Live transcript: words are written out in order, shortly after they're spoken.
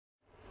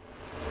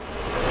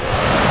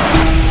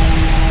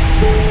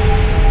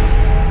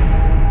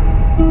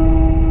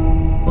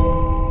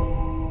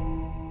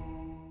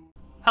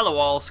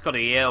all,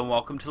 Scotty here, and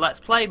welcome to Let's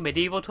Play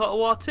Medieval Total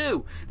War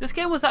 2. This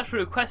game was actually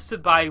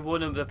requested by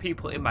one of the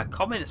people in my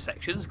comment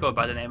sections, going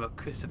by the name of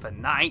Christopher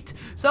Knight,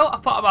 so I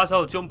thought I might as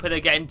well jump in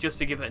again just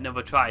to give it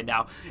another try.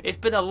 Now, it's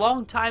been a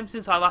long time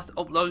since I last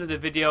uploaded a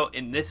video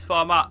in this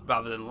format,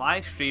 rather than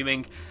live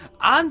streaming,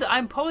 and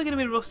I'm probably going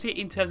to be rusty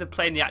in terms of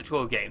playing the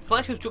actual game, so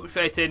let's just jump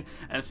straight in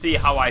and see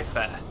how I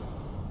fare.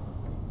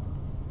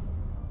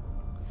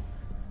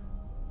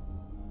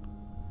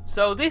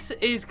 So this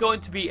is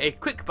going to be a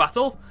quick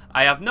battle.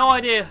 I have no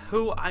idea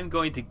who I'm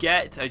going to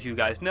get, as you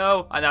guys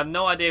know, and I have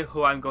no idea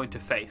who I'm going to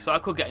face. So I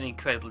could get an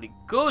incredibly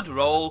good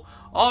roll,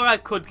 or I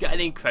could get an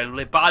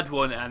incredibly bad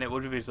one, and it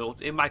would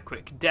result in my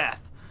quick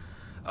death.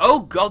 Oh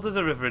god, there's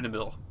a river in the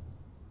middle.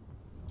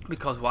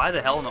 Because why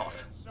the hell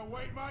not?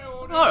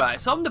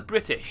 Alright, so I'm the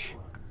British.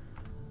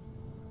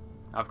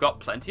 I've got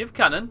plenty of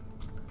cannon,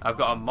 I've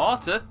got a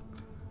mortar,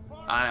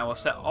 and I will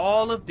set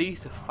all of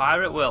these to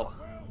fire at will.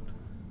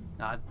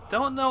 Now, I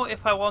don't know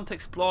if I want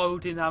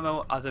exploding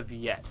ammo as of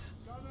yet.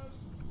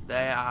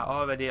 They are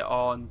already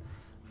on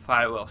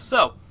fire at will.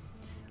 So,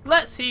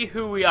 let's see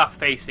who we are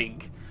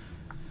facing.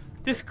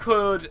 This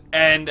could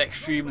end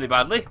extremely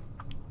badly.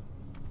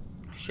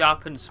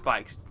 Sharpened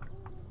spikes.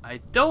 I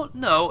don't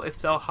know if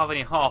they'll have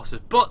any horses,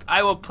 but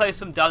I will place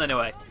them down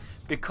anyway,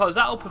 because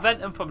that will prevent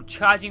them from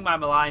charging my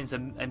lines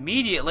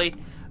immediately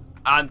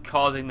and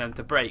causing them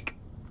to break.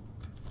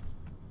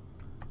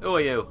 Who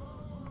are you?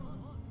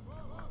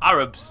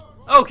 Arabs.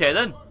 Okay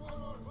then.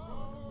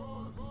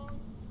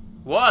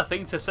 What a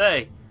thing to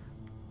say.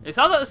 It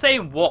sounds like the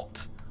same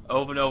what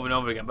over and over and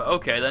over again, but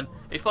okay then.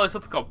 It's probably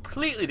something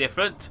completely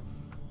different.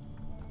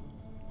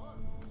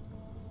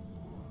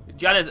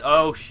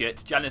 Oh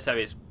shit,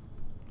 Janissaries.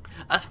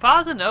 As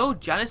far as I know,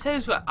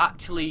 Janissaries were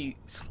actually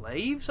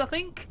slaves, I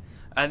think.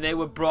 And they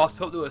were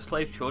brought up, they were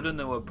slave children,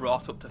 they were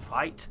brought up to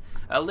fight.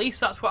 At least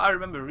that's what I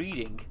remember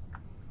reading.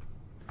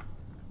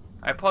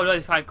 I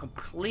apologize if I'm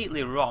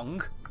completely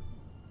wrong.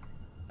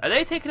 Are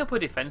they taking up a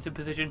defensive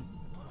position?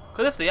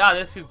 Because if they are,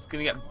 this is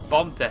going to get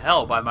bombed to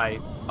hell by my...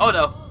 Oh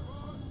no,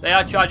 they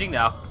are charging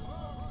now.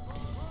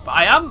 But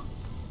I am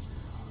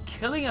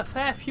killing a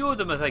fair few of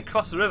them as I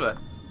cross the river.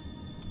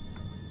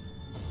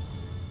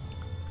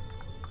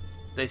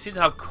 They seem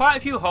to have quite a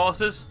few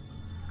horses,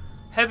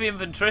 heavy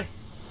infantry.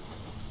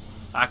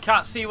 I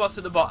can't see what's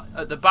at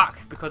the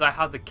back because I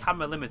have the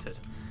camera limited.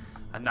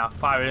 And now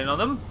firing on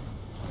them.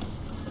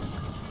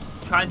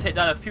 Try and take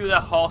down a few of their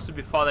horses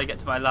before they get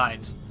to my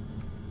lines.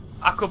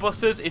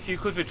 Aquabusters, if you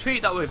could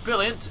retreat, that would be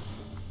brilliant.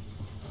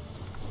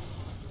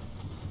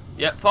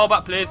 Yep, fall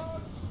back please.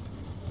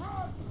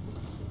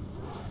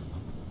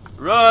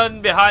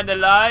 Run behind the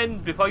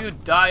lines before you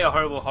die a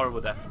horrible,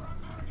 horrible death.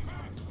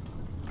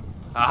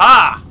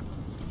 Aha!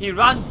 He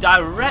ran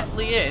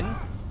directly in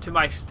to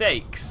my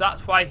stakes.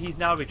 That's why he's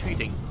now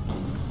retreating.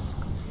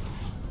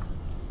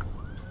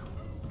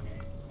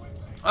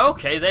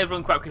 Okay, they've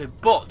run quite quickly,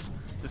 but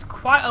there's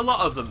quite a lot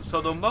of them,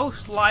 so they'll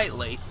most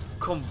likely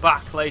come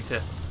back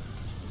later.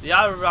 They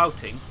are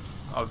routing,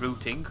 however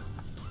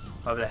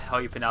the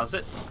hell you pronounce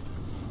it.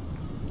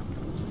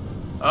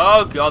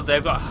 Oh god,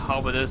 they've got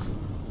halberdiers.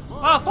 Oh,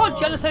 I thought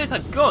Janissaries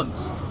had guns.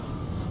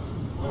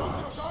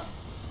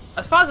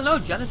 As far as I know,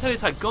 Janissaries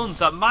had guns.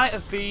 That might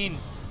have been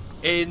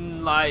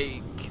in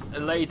like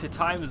later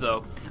times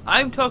though.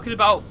 I'm talking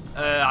about,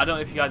 I don't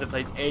know if you guys have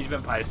played Age of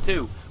Empires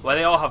 2, where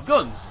they all have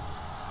guns,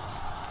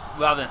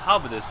 rather than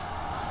halberdiers.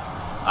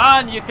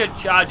 And you can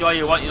charge all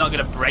you want, you're not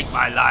going to break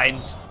my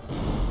lines.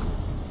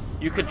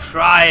 You could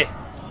try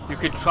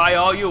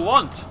all you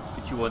want,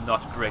 but you will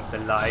not break the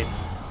line.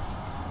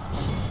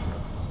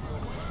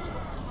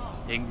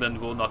 England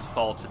will not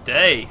fall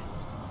today,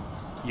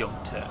 young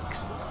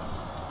Turks.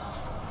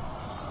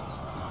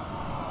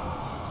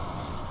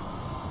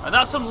 And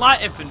that's some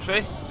light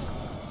infantry.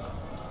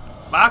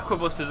 My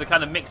aquabusters are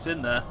kind of mixed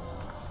in there.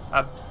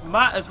 I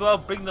might as well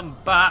bring them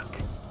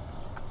back,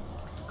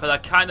 because I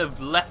kind of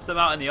left them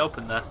out in the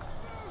open there,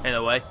 in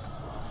a way.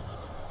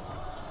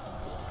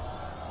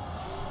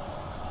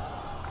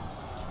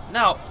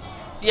 Now,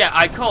 yeah,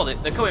 I called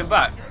it. They're coming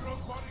back.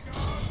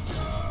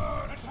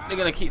 They're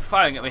going to keep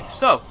firing at me.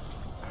 So,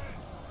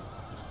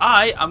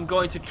 I am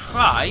going to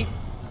try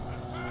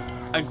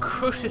and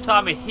crush this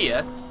army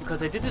here because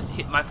they didn't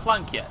hit my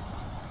flank yet.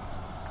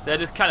 They're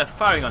just kind of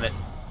firing on it.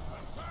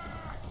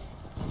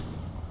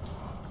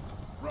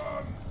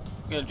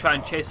 I'm going to try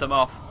and chase them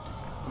off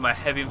with my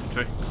heavy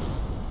infantry.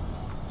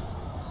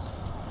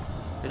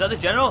 Is that the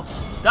general?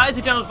 That is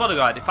the general's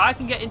bodyguard. If I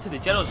can get into the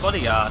general's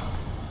bodyguard,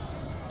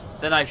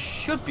 then I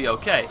should be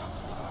okay.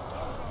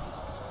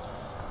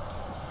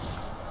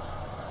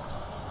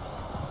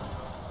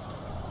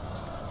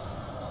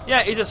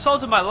 Yeah, he's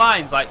assaulted my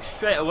lines like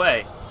straight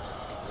away,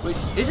 which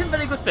isn't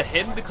very good for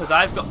him because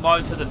I've got more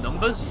into the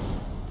numbers.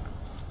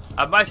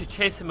 I managed to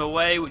chase him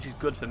away, which is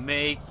good for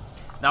me.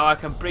 Now I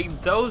can bring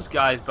those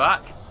guys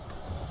back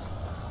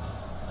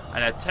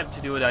and attempt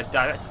to do a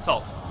direct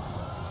assault.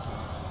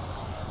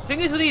 The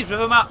thing is with these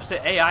river maps,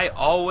 the AI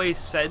always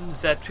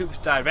sends their troops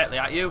directly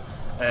at you.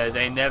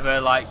 They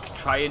never like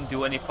try and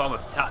do any form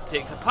of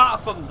tactics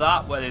apart from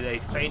that where they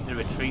feigned a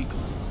retreat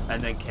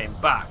and then came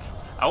back.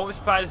 I won't be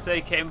surprised if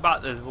they came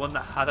back. There's one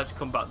that has actually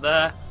come back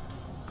there.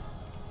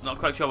 Not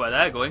quite sure where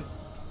they're going.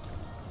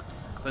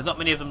 There's not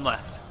many of them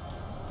left.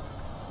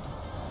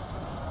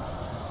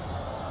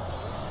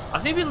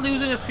 I seem to be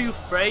losing a few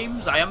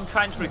frames. I am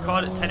trying to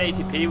record at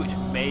 1080p, which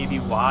may be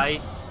why.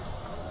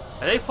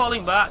 Are they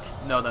falling back?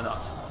 No, they're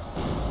not.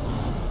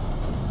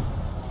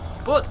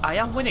 But I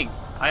am winning.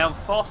 I am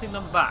forcing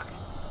them back.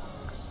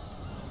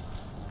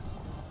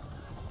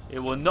 It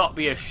will not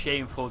be a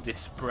shameful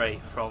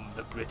display from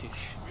the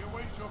British.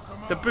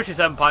 The British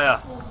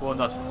Empire will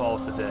not fall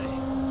today.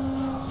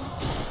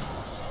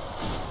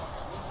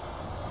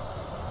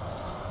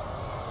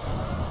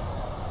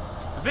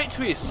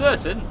 Victory is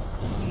certain?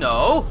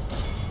 No.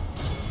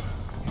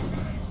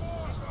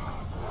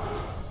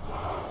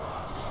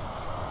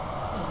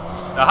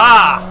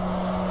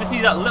 Aha! Just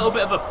need that little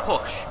bit of a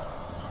push.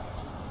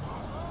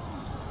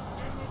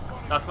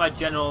 That's my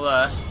general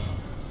there.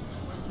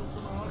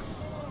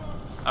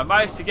 I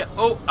managed to get...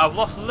 Oh, I've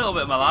lost a little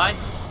bit of my line.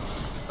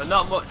 But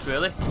not much,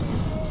 really.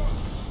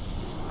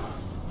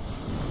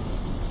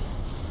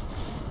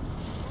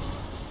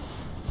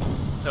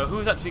 So,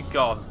 who's actually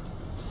gone?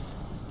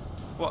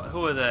 What?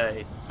 Who are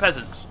they?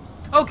 Peasants.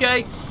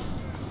 Okay.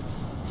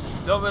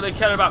 Don't really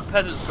care about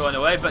peasants going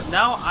away, but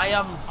now I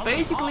am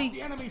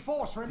basically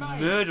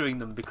murdering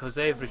them because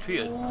they've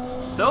retreated.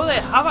 Though they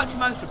have actually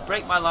managed to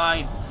break my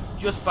line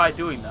just by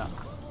doing that.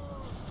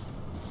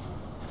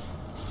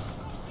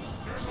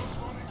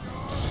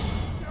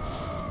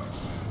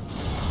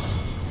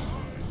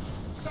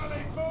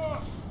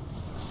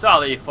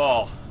 Sally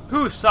forth.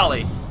 Who's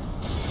Sally?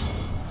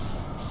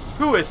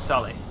 Who is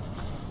Sally?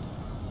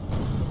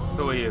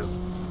 Who are you?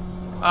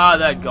 Ah,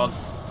 they're gone.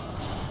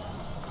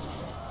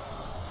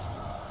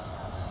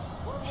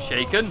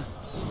 Shaken,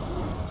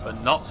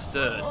 but not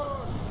stirred.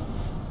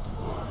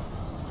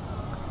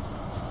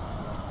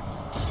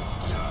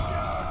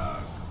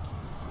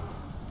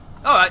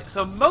 Alright,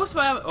 so most of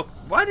my... Oh,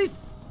 why did...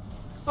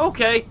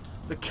 Okay,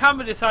 the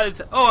camera decided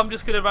to... Oh, I'm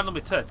just going to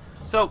randomly turn.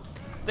 So,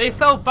 they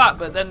fell back,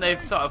 but then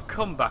they've sort of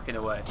come back in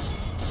a way.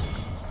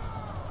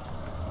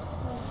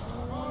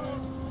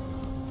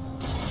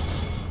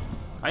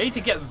 I need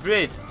to get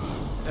rid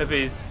of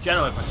his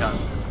general if I can.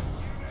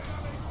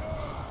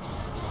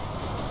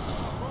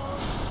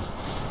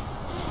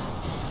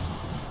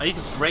 I need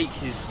to break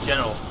his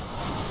general.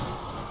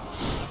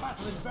 The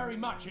battle is very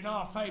much in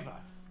our favour.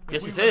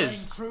 Yes, if it we is.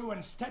 remain true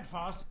and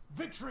steadfast,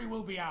 victory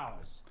will be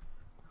ours.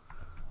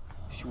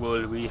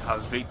 Will we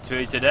have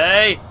victory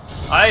today?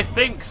 I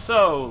think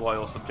so,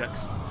 loyal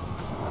subjects.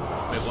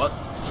 Wait, what?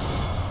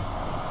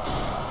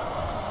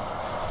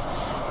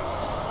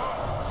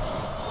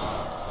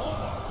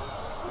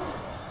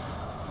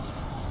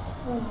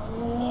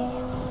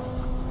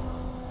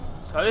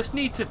 So I just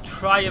need to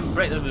try and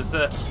break them.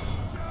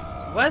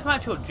 Where's my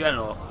actual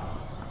general?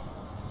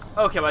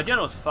 Okay, my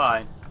general's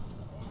fine.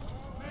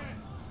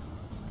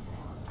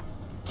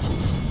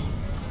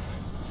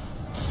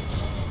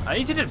 I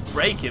need to just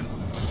break him.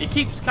 He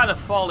keeps kind of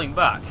falling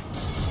back.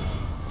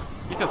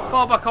 You can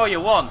fall back all you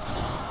want.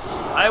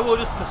 I will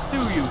just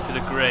pursue you to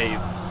the grave.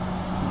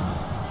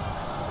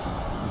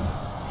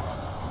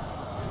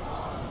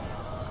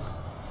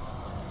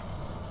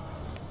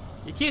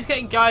 He keeps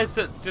getting guys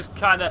that just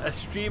kind of a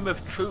stream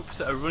of troops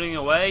that are running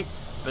away,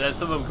 but then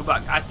some of them come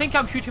back. I think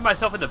I'm shooting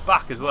myself in the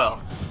back as well.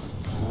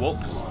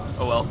 Whoops.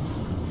 Oh well.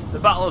 The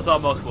battle is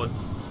almost won.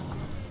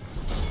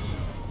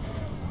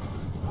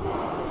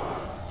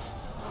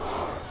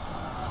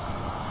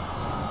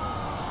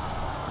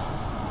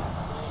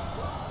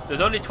 There's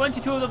only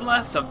 22 of them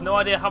left. I've no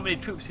idea how many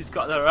troops he's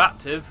got that are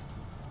active.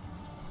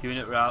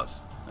 Unit routes.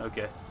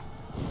 Okay.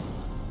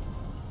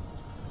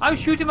 I'm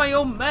shooting my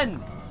own men.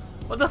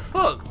 What the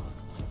fuck?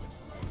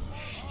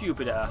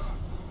 Stupid ass.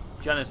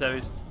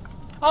 Janissaries.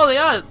 Oh, they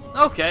are.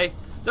 Okay.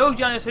 Those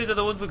Janissaries are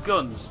the ones with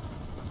guns.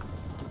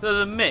 So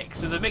there's a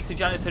mix. There's a mix of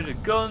Janissaries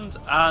with guns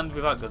and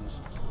without guns.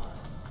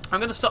 I'm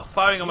going to stop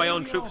firing on my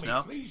own troops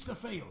now. Flees the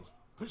field.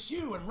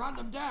 Pursue and run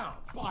them down.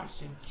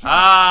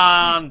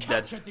 And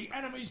dead. Captured the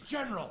enemy's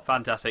general.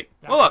 Fantastic.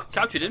 Oh, I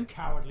captured him.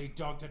 Cowardly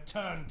dog to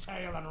turn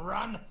tail and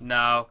run.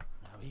 No.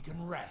 Now he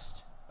can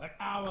rest at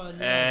our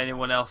leisure.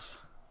 Anyone else?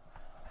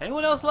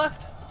 Anyone else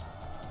left?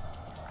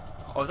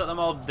 Or is that them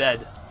all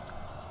dead?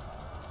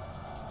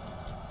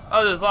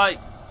 Oh, there's like...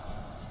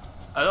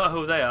 I don't know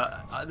who they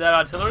are. They're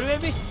artillery,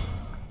 maybe?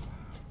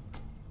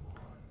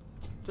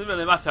 Doesn't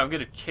really matter. I'm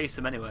going to chase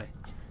them anyway.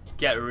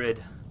 Get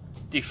rid.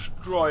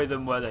 Destroy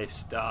them where they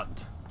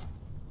stand.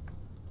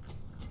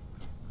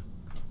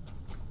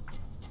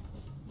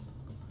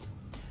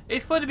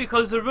 It's funny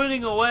because they're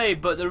running away,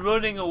 but they're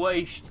running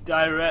away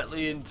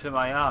directly into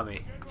my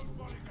army.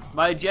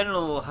 My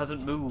general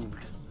hasn't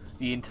moved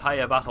the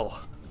entire battle.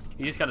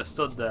 He just kind of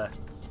stood there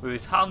with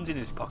his hands in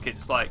his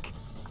pockets like,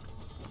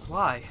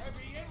 why?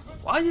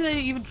 Why did they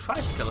even try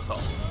to kill us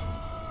all?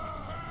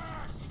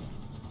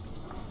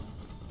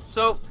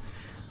 So,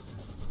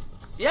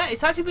 yeah,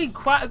 it's actually been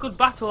quite a good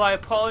battle. I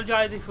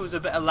apologise if there was a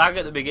bit of lag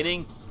at the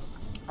beginning.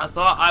 I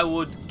thought I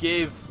would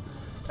give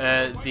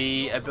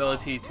the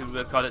ability to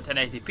record at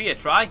 1080p a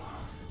try.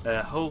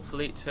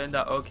 Hopefully it turned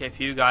out okay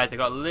for you guys. I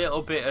got a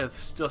little bit of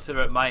stutter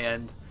at my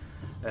end.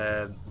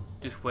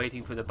 Just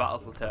waiting for the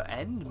battle to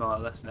end more or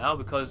less now,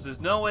 because there's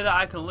no way that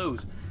I can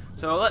lose.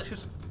 So let's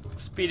just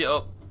speed it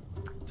up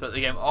so that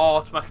the game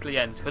automatically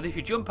ends. Because if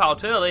you jump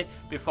out early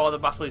before the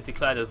battle is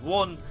declared as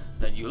won,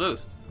 then you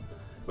lose.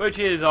 Which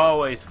is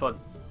always fun.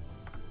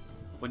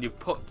 When you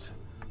put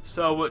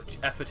so much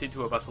effort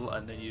into a battle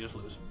and then you just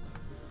lose.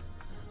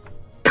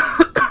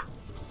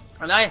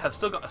 And I have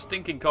still got a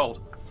stinking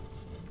cold.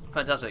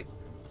 Fantastic.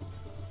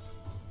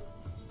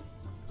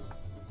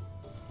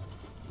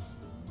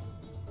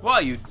 What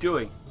are you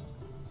doing?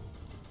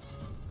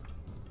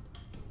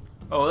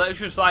 Oh, let's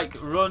just like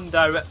run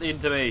directly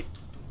into me.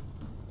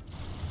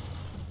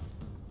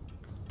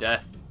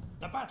 Death.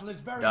 The battle is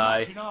very Die.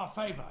 much in our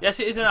favour. Yes,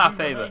 it is in If our we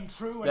favour. remain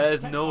true and There's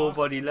steadfast,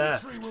 nobody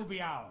left. Victory will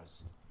be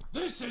ours.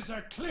 This is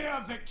a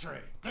clear victory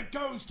that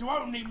goes to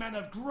only men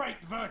of great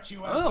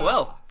virtue and Oh valor.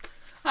 well,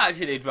 I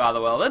actually did rather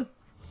well then.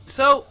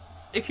 So,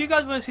 if you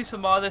guys want to see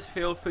some more of this,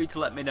 feel free to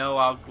let me know.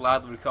 I'll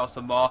gladly record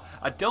some more.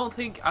 I don't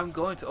think I'm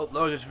going to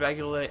upload as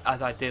regularly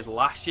as I did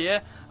last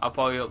year. I'll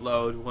probably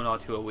upload 1 or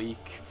 2 a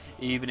week,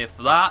 even if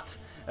that.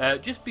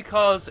 Just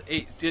because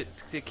it's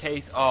just a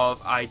case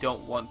of I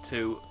don't want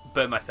to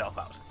burn myself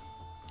out.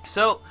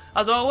 So,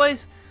 as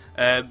always,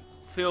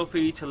 feel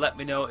free to let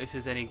me know if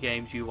there's any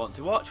games you want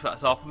to watch.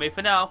 That's all from me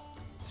for now.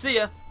 See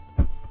ya!